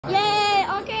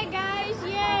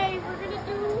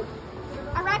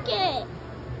rocket!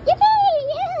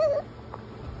 Yippee!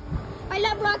 I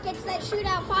love rockets that shoot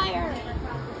out fire.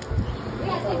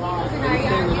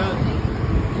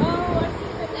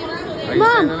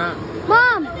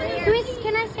 Mom,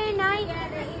 can I say night?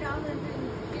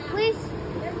 Please.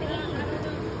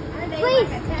 Please.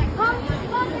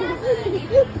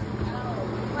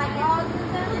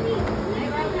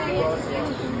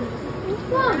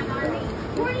 Mom,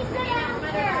 what do you say out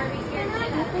there?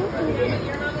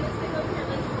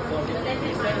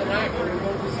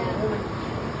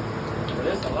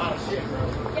 That's a lot of shit, bro.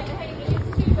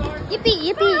 Yippee,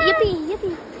 yippee, yippee,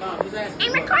 yippee.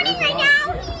 I'm recording right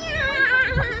now.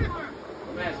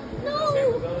 No.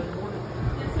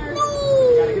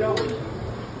 No.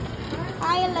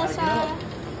 Hi, Alyssa.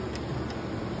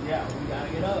 Yeah, we gotta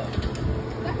get up.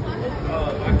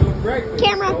 If I do breakfast,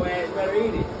 Camera. your ass better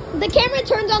eat it. The camera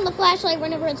turns on the flashlight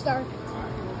whenever it's dark.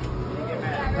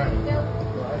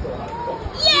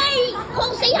 Yay!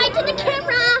 Cole, say hi to the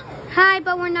camera. Hi,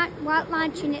 but we're not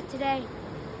launching it today.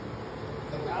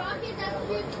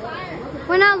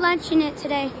 We're not launching it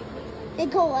today. Hey,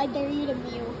 Cole, I dare you to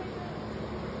mew.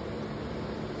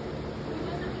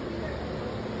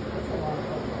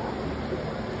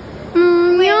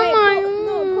 Wait, Cole,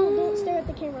 no, Cole, don't stare at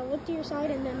the camera. Look to your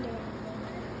side and then do it.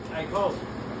 Hey, Cole.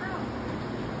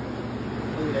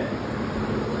 Look at that.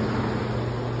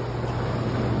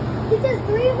 He does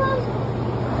 3 of them?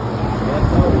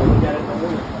 That's all. You got it in the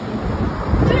morning.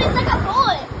 Dude, it's like a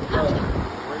bullet.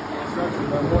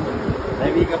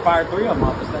 Maybe you can fire 3 of them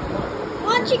off the same time.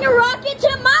 Launching a rocket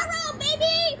tomorrow,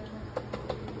 baby!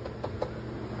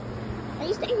 Are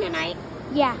you staying tonight?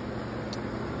 Yeah.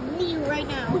 Mew right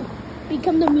now.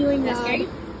 Become the mewing dog. Scare you?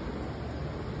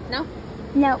 No?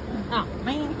 No. Oh,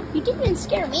 man. You didn't even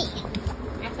scare me.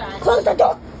 That's all right. Close the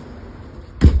door!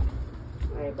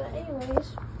 Alright, but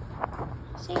anyways.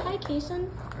 Say hi, Kason.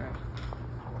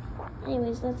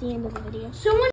 Anyways, that's the end of the video. Someone